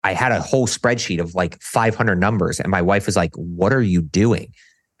I had a whole spreadsheet of like 500 numbers. And my wife was like, what are you doing?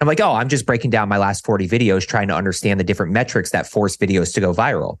 I'm like, oh, I'm just breaking down my last 40 videos, trying to understand the different metrics that force videos to go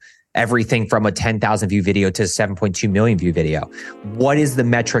viral. Everything from a 10,000 view video to a 7.2 million view video. What is the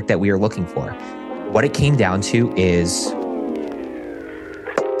metric that we are looking for? What it came down to is...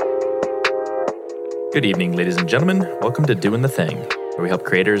 Good evening, ladies and gentlemen. Welcome to Doing the Thing, where we help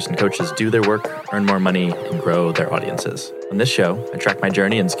creators and coaches do their work, earn more money, and grow their audiences. On this show, I track my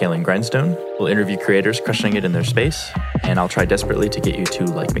journey in scaling Grindstone. We'll interview creators crushing it in their space, and I'll try desperately to get you to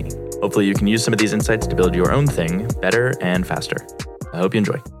like me. Hopefully you can use some of these insights to build your own thing better and faster. I hope you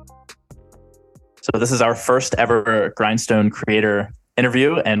enjoy. So this is our first ever Grindstone creator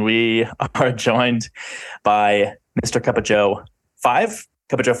interview, and we are joined by Mr. CupppaJoe5.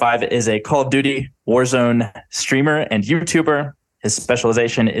 CupppaJoe5 is a Call of Duty Warzone streamer and YouTuber. His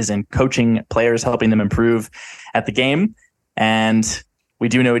specialization is in coaching players, helping them improve at the game. And we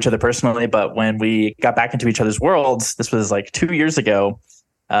do know each other personally, but when we got back into each other's worlds, this was like 2 years ago.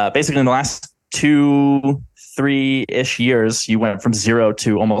 Basically in the last 2-3-ish years, you went from 0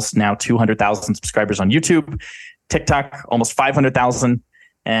 to almost now 200,000 subscribers on YouTube, TikTok, almost 500,000.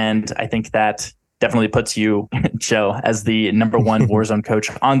 And I think that definitely puts you, Joe, as the number one Warzone coach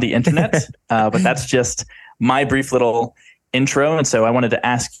on the internet. But that's just my brief little intro. And so I wanted to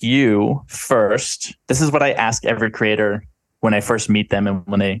ask you first, this is what I ask every creator when I first meet them and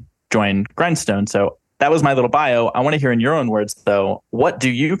when they join Grindstone. So that was my little bio. I want to hear in your own words, though, what do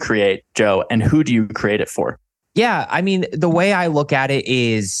you create, Joe, and who do you create it for? Yeah, I mean, the way I look at it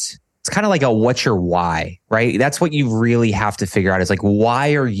is it's kind of like a what's your why, right? That's what you really have to figure out is like,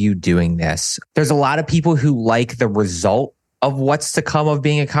 why are you doing this? There's a lot of people who like the result of what's to come of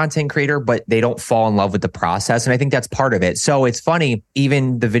being a content creator, but they don't fall in love with the process. And I think that's part of it. So it's funny,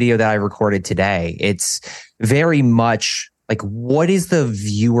 even the video that I recorded today, it's very much like, what is the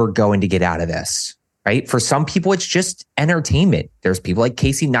viewer going to get out of this? Right? For some people, it's just entertainment. There's people like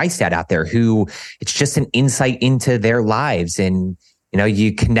Casey Neistat out there who it's just an insight into their lives and, you know,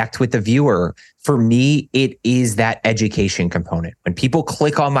 you connect with the viewer. For me, it is that education component. When people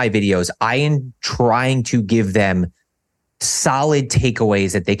click on my videos, I am trying to give them solid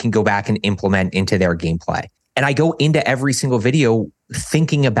takeaways that they can go back and implement into their gameplay. And I go into every single video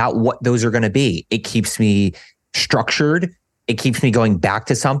thinking about what those are going to be. It keeps me structured. It keeps me going back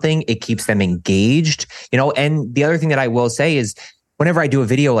to something. It keeps them engaged, you know. And the other thing that I will say is whenever I do a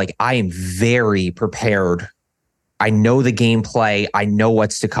video, like I am very prepared. I know the gameplay. I know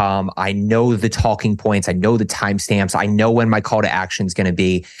what's to come. I know the talking points. I know the timestamps. I know when my call to action is going to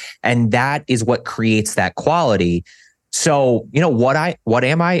be. And that is what creates that quality. So, you know, what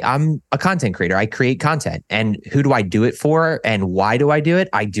am I? I'm a content creator. I create content. And who do I do it for? And why do I do it?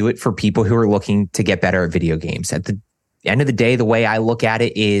 I do it for people who are looking to get better at video games. At the end of the day, the way I look at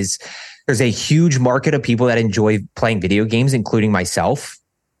it is there's a huge market of people that enjoy playing video games, including myself.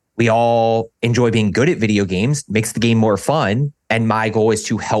 We all enjoy being good at video games, makes the game more fun. And my goal is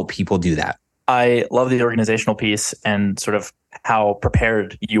to help people do that. I love the organizational piece and sort of how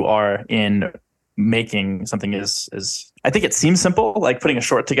prepared you are in making something is I think it seems simple, like putting a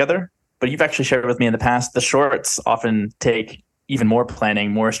short together, but you've actually shared with me in the past, the shorts often take even more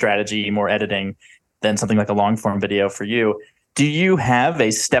planning, more strategy, more editing than something like a long form video for you. Do you have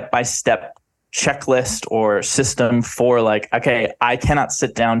a step-by-step checklist or system for like, okay, I cannot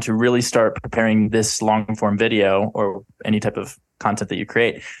sit down to really start preparing this long form video or any type of content that you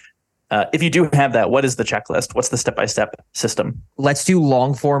create? If you do have that, what is the checklist? What's the step-by-step system? Let's do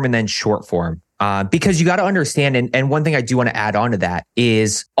long form and then short form. Because you got to understand, and one thing I do want to add on to that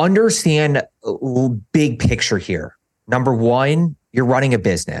is understand big picture here. Number one, you're running a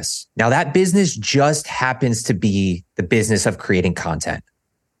business. Now that business just happens to be the business of creating content.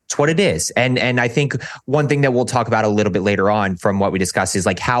 It's what it is. And I think one thing that we'll talk about a little bit later on from what we discussed is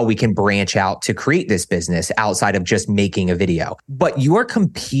like how we can branch out to create this business outside of just making a video. But you are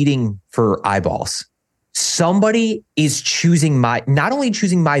competing for eyeballs. Somebody is not only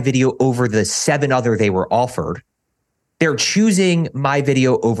choosing my video over the 7 other they were offered, they're choosing my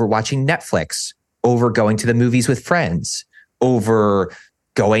video over watching Netflix, over going to the movies with friends, over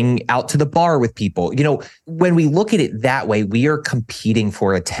going out to the bar with people. You know, when we look at it that way, we are competing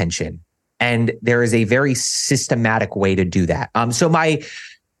for attention. And there is a very systematic way to do that. So my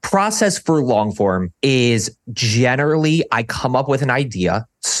process for long form is generally I come up with an idea,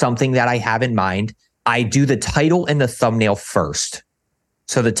 something that I have in mind. I do the title and the thumbnail first.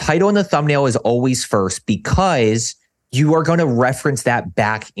 So the title and the thumbnail is always first because you are going to reference that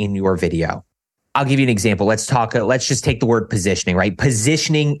back in your video. I'll give you an example. Let's just take the word positioning, right?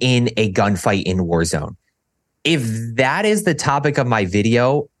 Positioning in a gunfight in Warzone. If that is the topic of my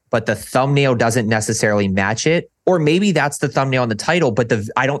video, but the thumbnail doesn't necessarily match it. Or maybe that's the thumbnail and the title, but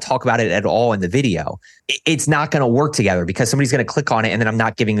I don't talk about it at all in the video. It's not going to work together because somebody's going to click on it and then I'm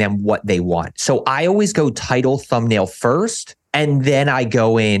not giving them what they want. So I always go title, thumbnail first, and then I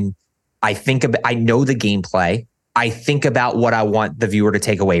go in, I know the gameplay. I think about what I want the viewer to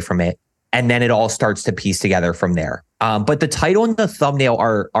take away from it. And then it all starts to piece together from there. But the title and the thumbnail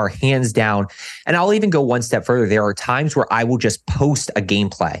are hands down. And I'll even go one step further. There are times where I will just post a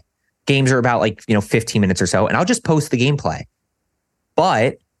gameplay. Games are about 15 minutes or so, and I'll just post the gameplay.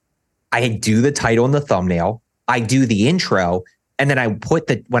 But I do the title and the thumbnail. I do the intro, and then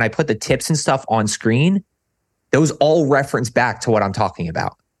when I put the tips and stuff on screen, those all reference back to what I'm talking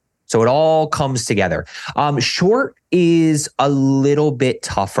about. So it all comes together. Short is a little bit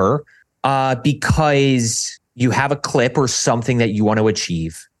tougher because you have a clip or something that you want to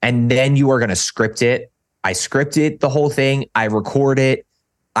achieve, and then you are going to script it. I script it, the whole thing. I record it.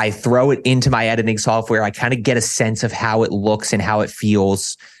 I throw it into my editing software. I kind of get a sense of how it looks and how it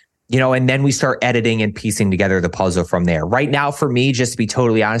feels, and then we start editing and piecing together the puzzle from there. Right now, for me, just to be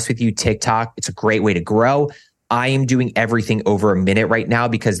totally honest with you, TikTok, it's a great way to grow. I am doing everything over a minute right now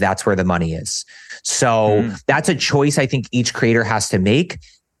because that's where the money is. So that's a choice I think each creator has to make.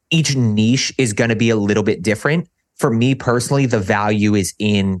 Each niche is going to be a little bit different. For me personally, the value is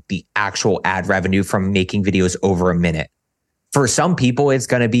in the actual ad revenue from making videos over a minute. For some people, it's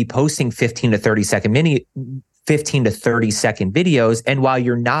going to be posting 15 to 30 second videos. And while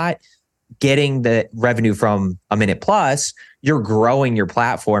you're not getting the revenue from a minute plus, you're growing your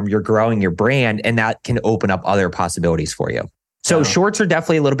platform, you're growing your brand, and that can open up other possibilities for you. So shorts are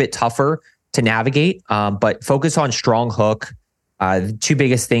definitely a little bit tougher to navigate, but focus on strong hook. The two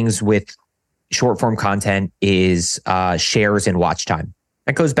biggest things with short form content is shares and watch time.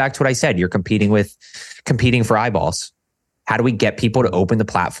 That goes back to what I said. You're competing for eyeballs. How do we get people to open the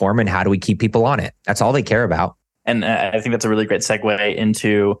platform and how do we keep people on it? That's all they care about. And I think that's a really great segue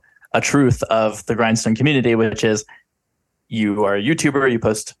into a truth of the Grindstone community, which is you are a YouTuber, you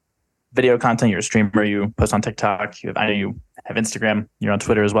post video content, you're a streamer, you post on TikTok, I know you have Instagram, you're on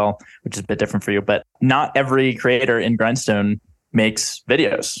Twitter as well, which is a bit different for you, but not every creator in Grindstone makes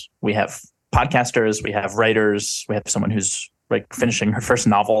videos. We have podcasters, we have writers, we have someone who's finishing her first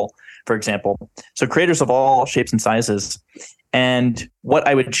novel, for example. So creators of all shapes and sizes. And what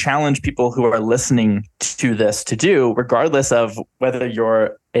I would challenge people who are listening to this to do, regardless of whether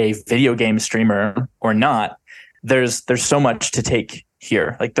you're a video game streamer or not, there's so much to take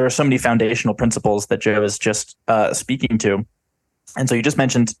here. There are so many foundational principles that Joe is just speaking to. And so you just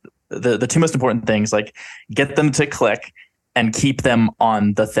mentioned the two most important things, get them to click and keep them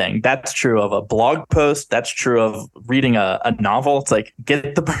on the thing. That's true of a blog post. That's true of reading a novel. It's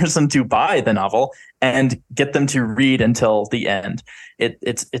get the person to buy the novel and get them to read until the end.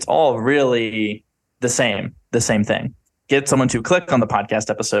 It's all really the same thing. Get someone to click on the podcast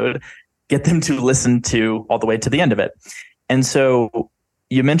episode, get them to listen to all the way to the end of it. And so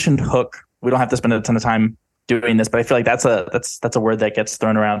you mentioned hook. We don't have to spend a ton of time doing this, but I feel like that's a word that gets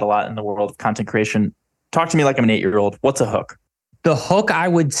thrown around a lot in the world of content creation. Talk to me like I'm an 8-year-old. What's a hook? The hook, I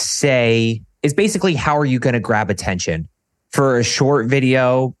would say, is basically how are you going to grab attention? For a short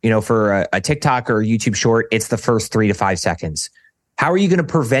video, for a TikTok or a YouTube short, it's the first 3 to 5 seconds. How are you going to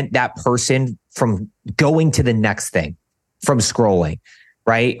prevent that person from going to the next thing, from scrolling,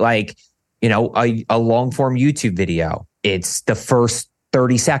 right? A long form YouTube video, it's the first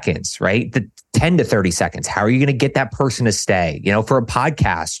 30 seconds, right? The 10 to 30 seconds. How are you going to get that person to stay? For a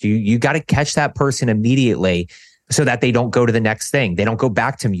podcast, you got to catch that person immediately so that they don't go to the next thing. They don't go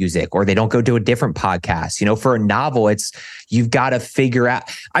back to music or they don't go to a different podcast. For a novel, you've got to figure out.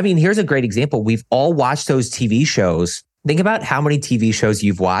 I mean, here's a great example. We've all watched those TV shows. Think about how many TV shows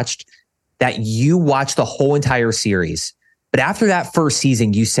you've watched that you watched the whole entire series. But after that first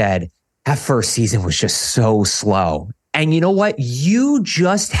season, you said, that first season was just so slow. And you know what? You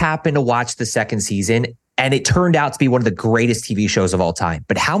just happened to watch the second season and it turned out to be one of the greatest TV shows of all time.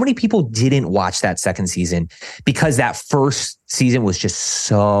 But how many people didn't watch that second season because that first season was just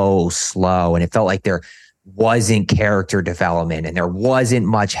so slow and it felt like there wasn't character development and there wasn't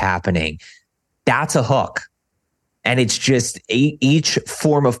much happening? That's a hook. And it's just each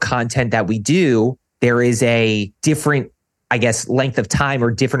form of content that we do, there is a different, length of time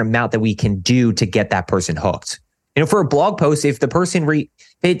or different amount that we can do to get that person hooked. For a blog post, if the person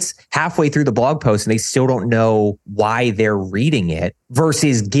it's halfway through the blog post and they still don't know why they're reading it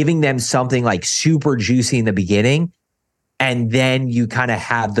versus giving them something super juicy in the beginning, and then you kind of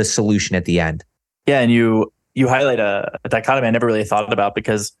have the solution at the end. Yeah, and you highlight a dichotomy I never really thought about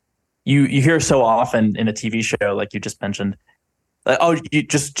because you hear so often in a TV show, like you just mentioned, Like, oh, you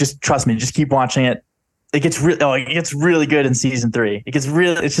just trust me. Just keep watching it. It gets really good in season 3.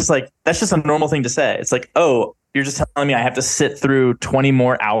 It's just like, that's just a normal thing to say. It's like, oh, you're just telling me I have to sit through 20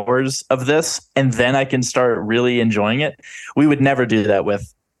 more hours of this and then I can start really enjoying it. We would never do that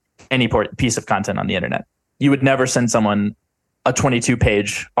with any piece of content on the internet. You would never send someone a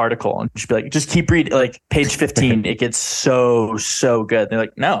 22-page article and just be like, just keep reading, like page 15. It gets so good. They're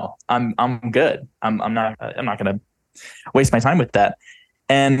like, no, I'm good. I'm not going to waste my time with that.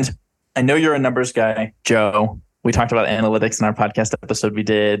 And I know you're a numbers guy, Joe. We talked about analytics in our podcast episode we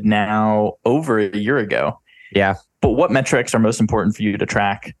did now over a year ago. Yeah. But what metrics are most important for you to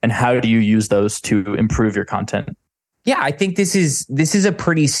track, and how do you use those to improve your content? Yeah, I think this is a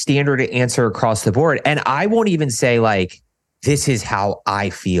pretty standard answer across the board. And I won't even say like, this is how I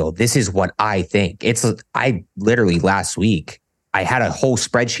feel. This is what I think. I literally last week, I had a whole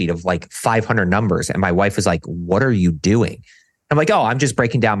spreadsheet of like 500 numbers. And my wife was like, what are you doing? I'm like, oh, I'm just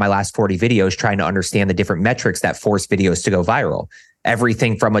breaking down my last 40 videos, trying to understand the different metrics that force videos to go viral.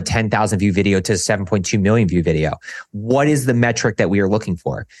 Everything from a 10,000 view video to a 7.2 million view video. What is the metric that we are looking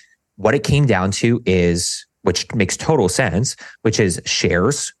for? What it came down to is, which makes total sense, which is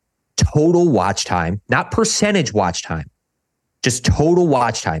shares, total watch time, not percentage watch time, just total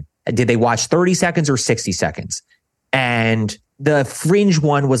watch time. Did they watch 30 seconds or 60 seconds? And the fringe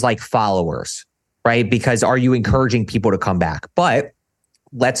one was like followers, right? Because are you encouraging people to come back? But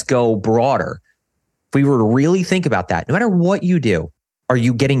let's go broader. If we were to really think about that, no matter what you do, are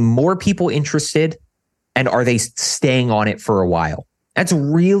you getting more people interested, and are they staying on it for a while? That's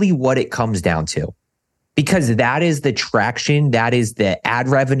really what it comes down to, because that is the traction, that is the ad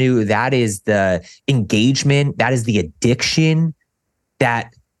revenue, that is the engagement, that is the addiction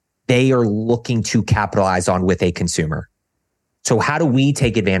that they are looking to capitalize on with a consumer. So how do we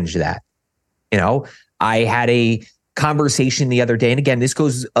take advantage of that? You know, I had a conversation the other day, and again, this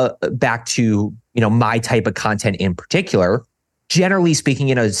goes back to, my type of content in particular. Generally speaking,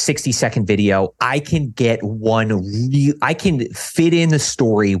 in a 60-second video, I can get I can fit in the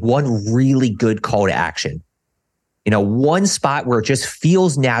story, one really good call to action. One spot where it just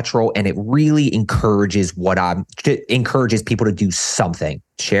feels natural and it really encourages people to do something.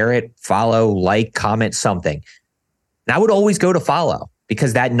 Share it, follow, like, comment, something. And I would always go to follow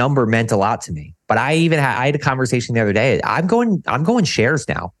because that number meant a lot to me. But I had a conversation the other day. I'm going shares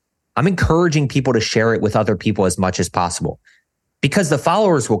now. I'm encouraging people to share it with other people as much as possible, because the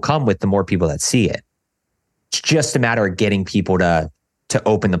followers will come with the more people that see it. It's just a matter of getting people to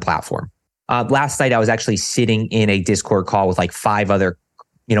open the platform. Last night, I was actually sitting in a Discord call with like 5 other,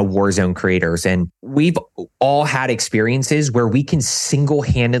 Warzone creators. And we've all had experiences where we can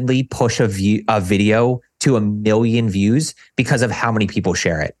single-handedly push a video to 1 million views because of how many people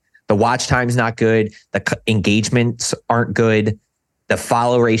share it. The watch time's not good. The engagements aren't good. The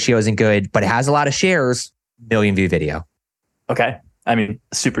follow ratio isn't good, but it has a lot of shares. 1 million view video. Okay. I mean,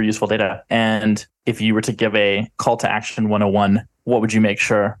 super useful data. And if you were to give a call to action 101, what would you make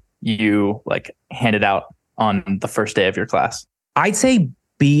sure you handed out on the first day of your class? I'd say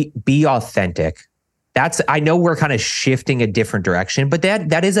be authentic. I know we're kind of shifting a different direction, but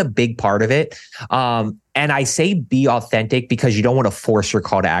that is a big part of it. And I say be authentic because you don't want to force your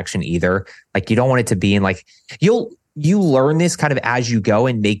call to action either. Like, you don't want it to be in you learn this kind of as you go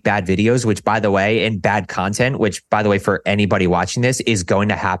and make bad videos, which, by the way, and bad content, which, by the way, for anybody watching this is going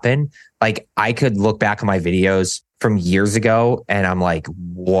to happen. Like, I could look back on my videos from years ago and I'm like,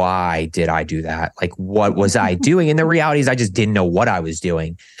 why did I do that? Like, what was I doing? And the reality is I just didn't know what I was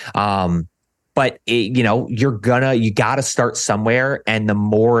doing. But you got to start somewhere. And the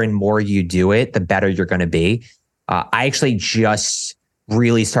more and more you do it, the better you're going to be. I actually just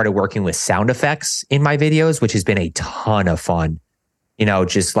really started working with sound effects in my videos, which has been a ton of fun.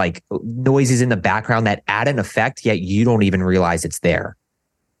 Just like noises in the background that add an effect, yet you don't even realize it's there.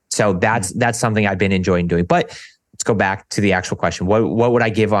 So that's something I've been enjoying doing. But let's go back to the actual question. What would I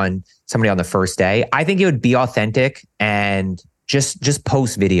give on somebody on the first day? I think it would be authentic and just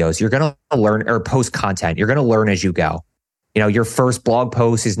post videos. You're going to learn, or post content. You're going to learn as you go. Your first blog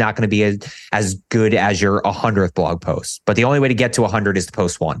post is not going to be as good as your 100th blog post, but the only way to get to 100 is to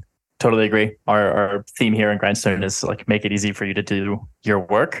post one. Totally agree. Our theme here in Grindstone is make it easy for you to do your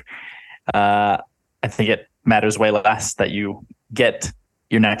work. I think it matters way less that you get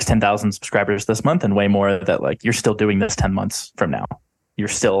your next 10,000 subscribers this month, and way more that you're still doing this 10 months from now. You're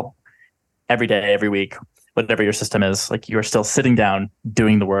still every day, every week, whatever your system is, you're still sitting down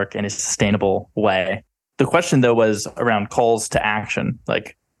doing the work in a sustainable way. The question though was around calls to action,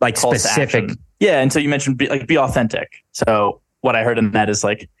 like specific. Yeah. And so you mentioned be authentic. So what I heard in that is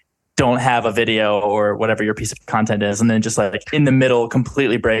don't have a video or whatever your piece of content is, and then just like in the middle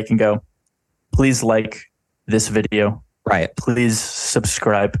completely break and go, please like this video. Right. Please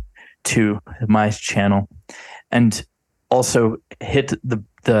subscribe to my channel, and also hit the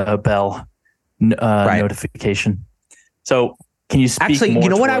bell notification. So can you speak actually, more you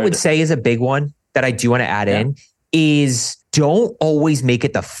know what I would say is a big one that I do want to add in is don't always make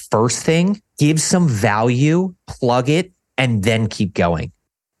it the first thing. Give some value, plug it, and then keep going.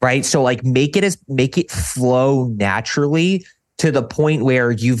 Right. So like make it flow naturally to the point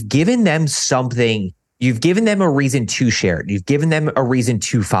where you've given them something. You've given them a reason to share it. You've given them a reason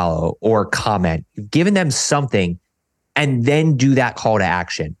to follow or comment. You've given them something, and then do that call to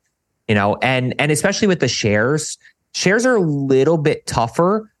action, and especially with the shares are a little bit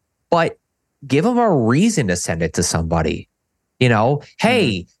tougher, but give them a reason to send it to somebody,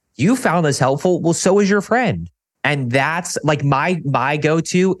 hey, you found this helpful. Well, so is your friend. And that's like my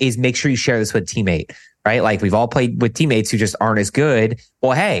go-to is make sure you share this with a teammate, right? Like we've all played with teammates who just aren't as good.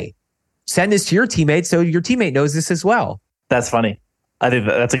 Well, hey, send this to your teammate so your teammate knows this as well. That's funny. I think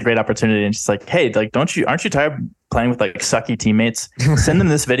that's a great opportunity. And just like, hey, like, aren't you tired of playing with like sucky teammates? Send them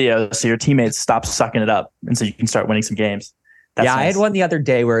this video so your teammates stop sucking it up, and so you can start winning some games. That's nice. I had one the other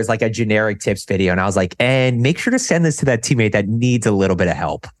day where it was like a generic tips video, and I was like, and make sure to send this to that teammate that needs a little bit of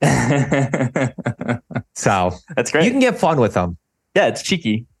help. So that's great. You can get fun with them. Yeah, it's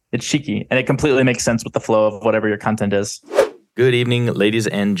cheeky. And it completely makes sense with the flow of whatever your content is. Good evening, ladies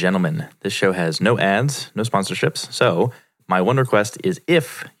and gentlemen. This show has no ads, no sponsorships. So my one request is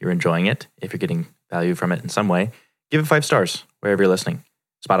if you're enjoying it, if you're getting value from it in some way, give it 5 stars wherever you're listening.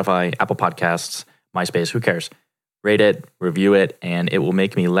 Spotify, Apple Podcasts, MySpace, who cares? Rate it, review it, and it will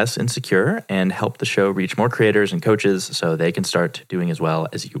make me less insecure and help the show reach more creators and coaches so they can start doing as well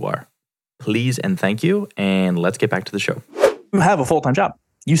as you are. Please and thank you, and let's get back to the show. You have a full-time job.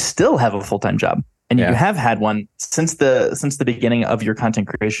 You still have a full-time job, and you have had one since the beginning of your content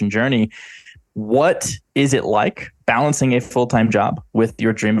creation journey. What is it like balancing a full-time job with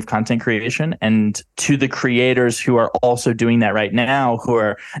your dream of content creation? And to the creators who are also doing that right now, who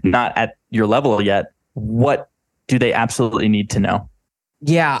are not at your level yet, what do they absolutely need to know?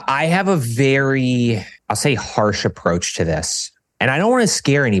 Yeah, I have a very, I'll say, harsh approach to this. And I don't want to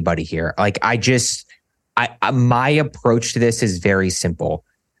scare anybody here. Like my approach to this is very simple,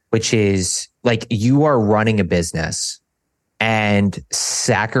 which is like you are running a business and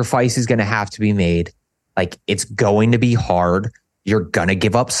sacrifice is going to have to be made. Like it's going to be hard. You're going to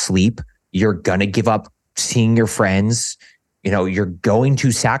give up sleep. You're going to give up seeing your friends. You're going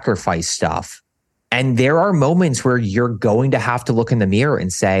to sacrifice stuff. And there are moments where you're going to have to look in the mirror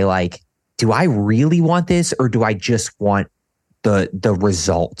and say, like, do I really want this, or do I just want the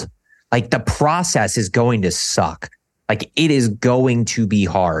result? Like the process is going to suck. Like it is going to be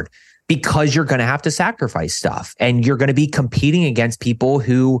hard because you're going to have to sacrifice stuff, and you're going to be competing against people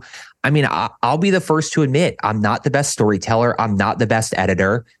who, I'll be the first to admit, I'm not the best storyteller. I'm not the best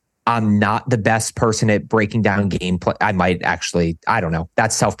editor. I'm not the best person at breaking down gameplay. I might actually, I don't know.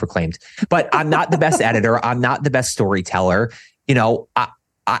 That's self-proclaimed, but I'm not the best editor. I'm not the best storyteller.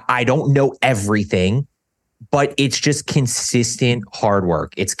 I don't know everything, but it's just consistent hard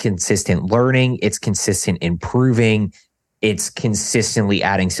work. It's consistent learning. It's consistent improving. It's consistently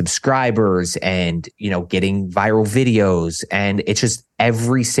adding subscribers and, getting viral videos. And it's just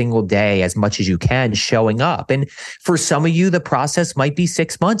every single day, as much as you can, showing up. And for some of you, the process might be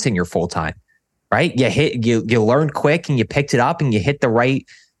 6 months in your full time, right? You learned quick and you picked it up and you hit the right,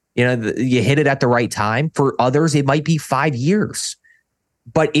 you hit it at the right time. For others, it might be 5 years.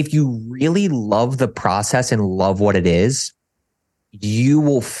 But if you really love the process and love what it is, you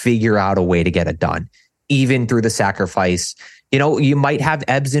will figure out a way to get it done. Even through the sacrifice, you might have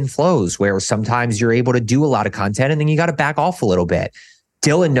ebbs and flows where sometimes you're able to do a lot of content and then you got to back off a little bit.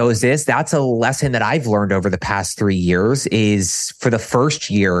 Dylan knows this. That's a lesson that I've learned over the past 3 years is for the first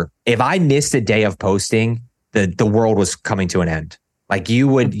year, if I missed a day of posting, the world was coming to an end. Like you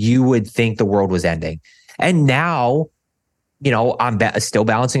would think the world was ending. And now, I'm still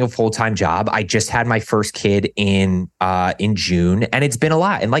balancing a full-time job. I just had my first kid in June, and it's been a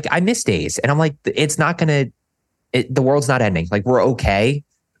lot. And like, I miss days, and I'm like, the world's not ending. Like we're okay.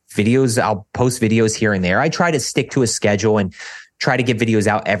 I'll post videos here and there. I try to stick to a schedule and try to get videos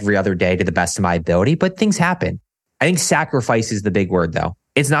out every other day to the best of my ability, but things happen. I think sacrifice is the big word though.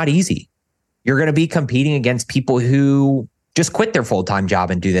 It's not easy. You're going to be competing against people who just quit their full-time job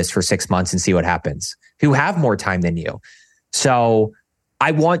and do this for 6 months and see what happens, who have more time than you. So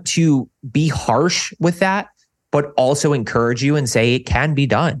I want to be harsh with that, but also encourage you and say it can be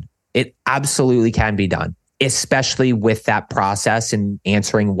done. It absolutely can be done. especially with that process and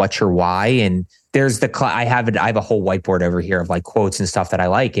answering what's your why. And there's I have a whole whiteboard over here of like quotes and stuff that I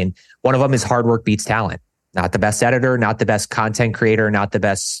like. And one of them is hard work beats talent. Not the best editor, not the best content creator, not the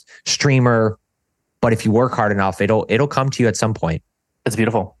best streamer. But if you work hard enough, it'll come to you at some point. It's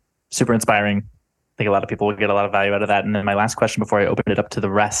beautiful. Super inspiring. I think a lot of people will get a lot of value out of that. And then my last question before I open it up to the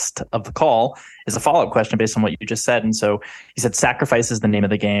rest of the call is a follow-up question based on what you just said. And so you said sacrifice is the name of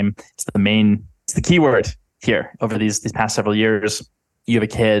the game. It's the key word here over these past several years. You have a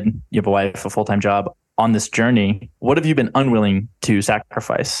kid, you have a wife, a full-time job. On this journey, what have you been unwilling to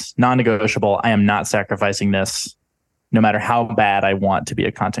sacrifice? Non-negotiable. I am not sacrificing this, no matter how bad I want to be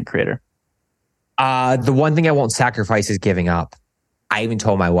a content creator. The one thing I won't sacrifice is giving up. I even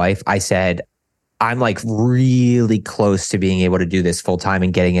told my wife, I said, I'm like really close to being able to do this full time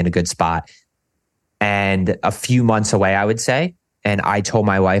and getting in a good spot. And a few months away, I would say. And I told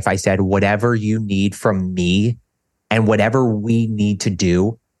my wife, I said, whatever you need from me and whatever we need to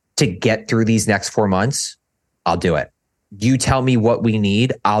do to get through these next 4 months, I'll do it. You tell me what we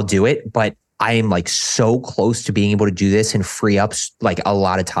need, I'll do it. But I am like so close to being able to do this and free up like a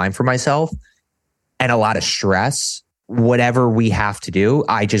lot of time for myself and a lot of stress. Whatever we have to do,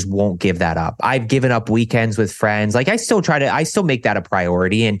 I just won't give that up. I've given up weekends with friends. Like I still make that a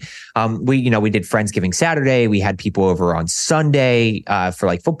priority. And we did Friendsgiving Saturday. We had people over on Sunday for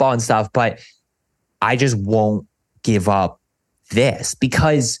like football and stuff. But I just won't give up this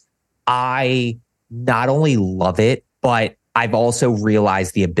because I not only love it, but I've also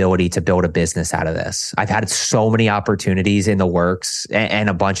realized the ability to build a business out of this. I've had so many opportunities in the works and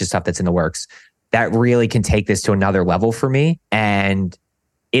a bunch of stuff that's in the works that really can take this to another level for me. And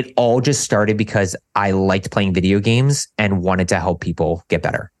it all just started because I liked playing video games and wanted to help people get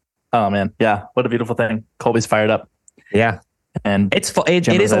better. Oh man. Yeah. What a beautiful thing. Colby's fired up. Yeah. And it's it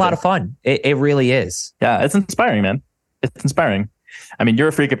is a lot of fun. It really is. Yeah. It's inspiring, man. It's inspiring. I mean, you're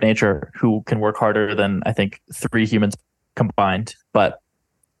a freak of nature who can work harder than I think 3 humans combined. But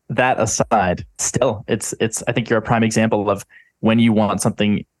that aside, still, it's. I think you're a prime example of when you want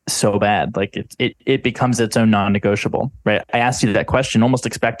something so bad, like it becomes its own non-negotiable, right? I asked you that question, almost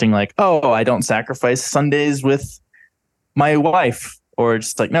expecting like, oh, I don't sacrifice Sundays with my wife, or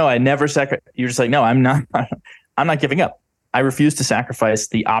just like, no, I never sacrifice. You're just like, no, I'm not giving up. I refuse to sacrifice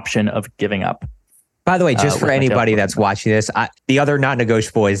the option of giving up. By the way, just for anybody that's watching this, the other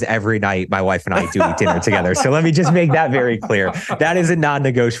non-negotiable is every night my wife and I do eat dinner together. So let me just make that very clear. That is a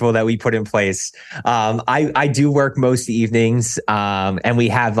non-negotiable that we put in place. I do work most evenings, and we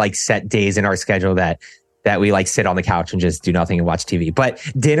have like set days in our schedule that we like sit on the couch and just do nothing and watch TV. But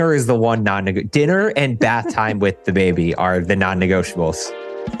dinner is the one non-negotiable. Dinner and bath time with the baby are the non-negotiables.